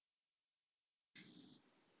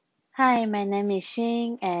Hi, my name is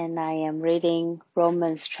Xin, and I am reading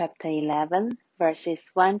Romans chapter 11, verses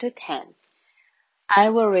 1 to 10. I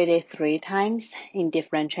will read it 3 times in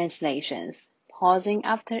different translations, pausing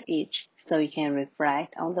after each so you can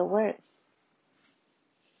reflect on the words.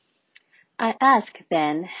 I ask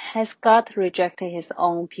then, has God rejected his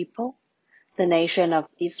own people, the nation of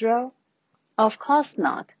Israel? Of course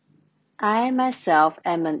not. I myself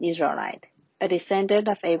am an Israelite, a descendant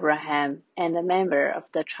of Abraham and a member of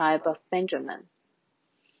the tribe of Benjamin.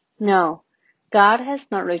 No, God has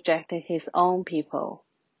not rejected his own people,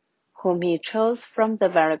 whom he chose from the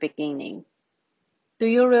very beginning. Do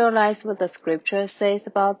you realize what the scripture says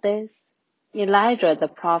about this? Elijah the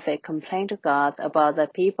prophet complained to God about the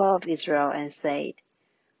people of Israel and said,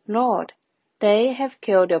 Lord, they have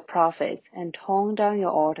killed your prophets and torn down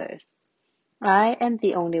your altars. I am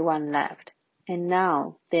the only one left, and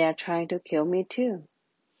now they are trying to kill me too.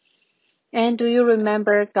 And do you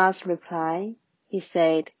remember God's reply? He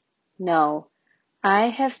said, No, I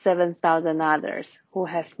have 7,000 others who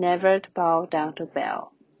have never bowed down to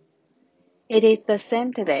Baal. It is the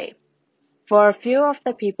same today, for a few of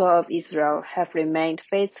the people of Israel have remained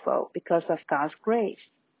faithful because of God's grace,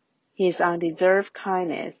 his undeserved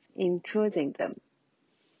kindness in choosing them.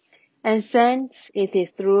 And since it is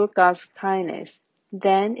through God's kindness,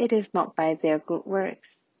 then it is not by their good works.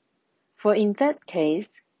 For in that case,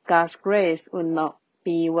 God's grace would not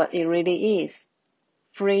be what it really is,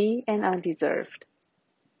 free and undeserved.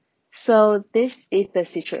 So this is the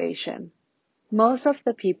situation. Most of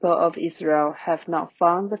the people of Israel have not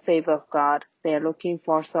found the favor of God they are looking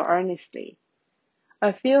for so earnestly.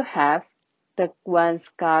 A few have, the ones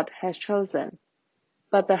God has chosen,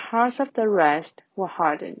 but the hearts of the rest were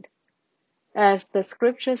hardened. As the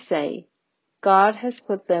scriptures say, God has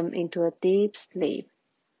put them into a deep sleep.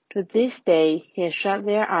 To this day he has shut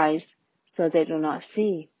their eyes so they do not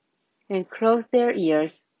see, and closed their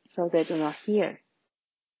ears so they do not hear.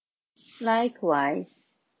 Likewise,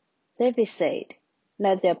 David said,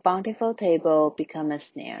 Let their bountiful table become a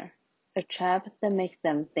snare, a trap that makes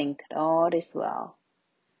them think that all is well.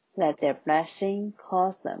 Let their blessing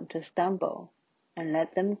cause them to stumble, and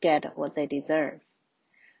let them get what they deserve.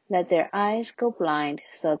 Let their eyes go blind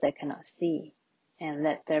so they cannot see, and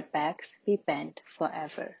let their backs be bent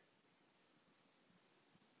forever.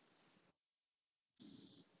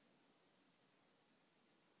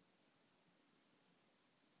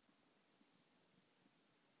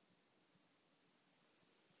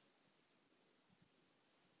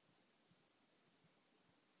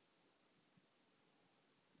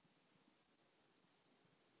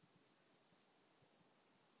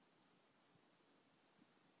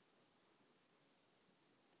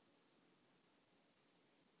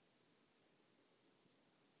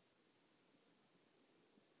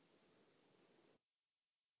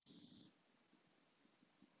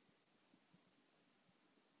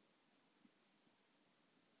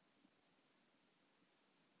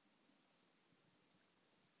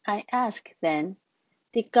 I ask then,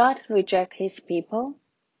 did God reject his people?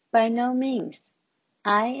 By no means.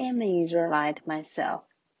 I am an Israelite myself,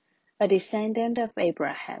 a descendant of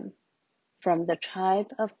Abraham, from the tribe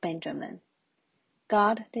of Benjamin.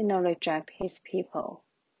 God did not reject his people,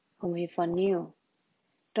 whom he foreknew.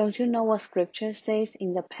 Don't you know what scripture says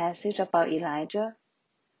in the passage about Elijah?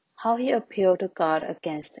 How he appealed to God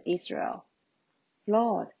against Israel.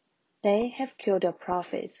 Lord, they have killed your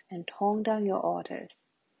prophets and torn down your altars.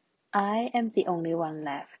 I am the only one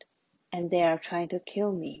left, and they are trying to kill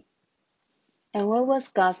me. And what was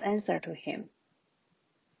God's answer to him?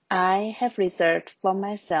 I have reserved for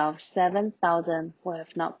myself 7,000 who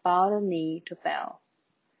have not bowed a knee to Baal.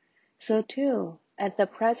 So too, at the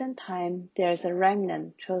present time there is a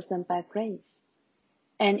remnant chosen by grace.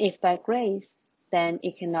 And if by grace, then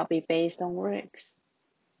it cannot be based on works.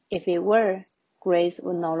 If it were, grace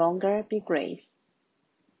would no longer be grace.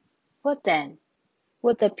 What then?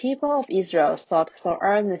 What the people of Israel sought so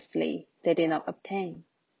earnestly they did not obtain.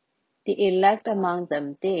 The elect among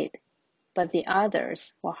them did, but the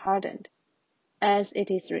others were hardened. As it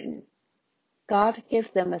is written, God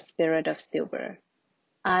gave them a spirit of silver,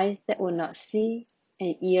 eyes that would not see,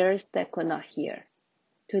 and ears that could not hear,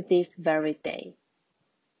 to this very day.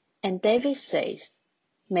 And David says,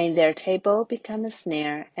 May their table become a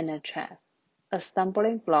snare and a trap, a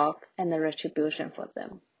stumbling block and a retribution for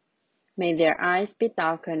them. May their eyes be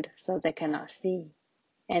darkened so they cannot see,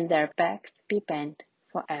 and their backs be bent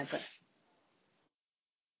forever.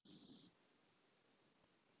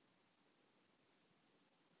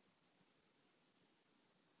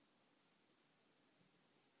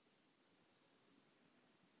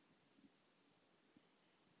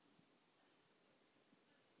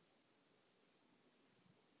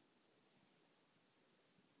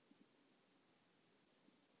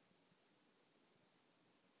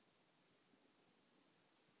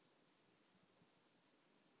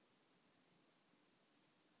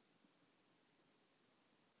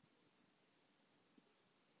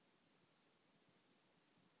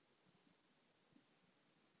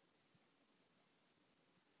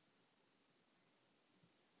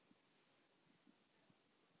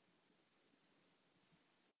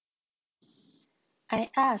 I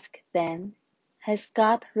ask, then, has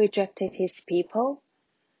God rejected his people?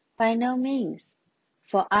 By no means,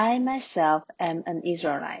 for I myself am an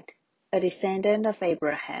Israelite, a descendant of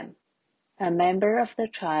Abraham, a member of the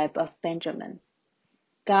tribe of Benjamin.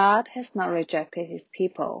 God has not rejected his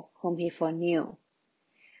people whom he foreknew.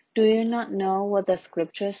 Do you not know what the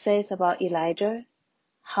scripture says about Elijah?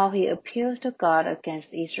 How he appeals to God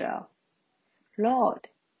against Israel. Lord,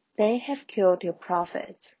 they have killed your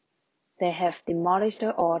prophets. They have demolished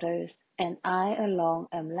their altars, and I alone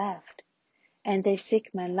am left, and they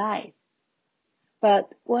seek my life.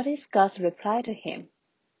 But what is God's reply to him?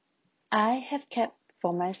 I have kept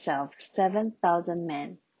for myself 7,000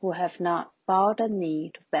 men who have not bowed the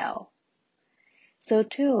knee to Baal. So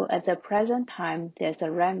too at the present time there is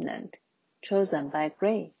a remnant, chosen by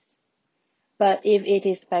grace. But if it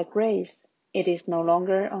is by grace, it is no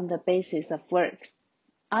longer on the basis of works.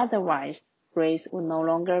 Otherwise, grace would no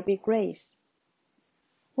longer be grace.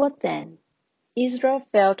 What then? Israel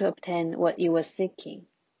failed to obtain what it was seeking.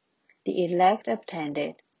 The elect obtained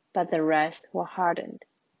it, but the rest were hardened.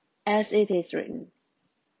 As it is written,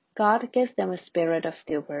 God gave them a spirit of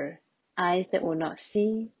stupor, eyes that would not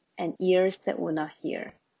see, and ears that would not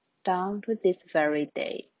hear, down to this very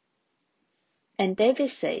day. And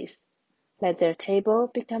David says, let their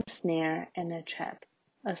table become a snare and a trap,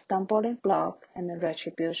 a stumbling block and a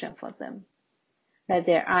retribution for them. Let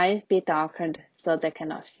their eyes be darkened so they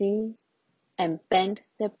cannot see, and bend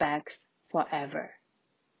their backs forever.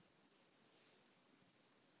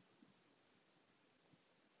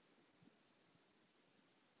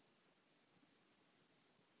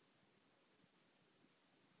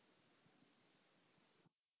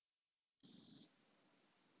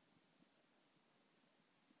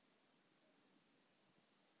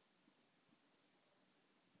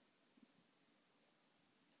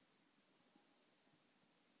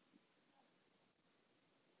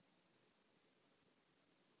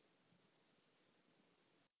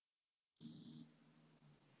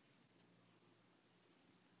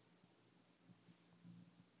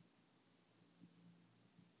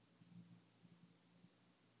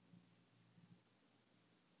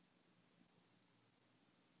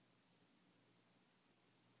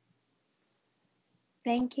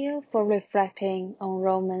 Thank you for reflecting on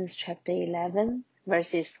Romans chapter 11,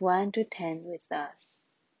 verses 1 to 10 with us.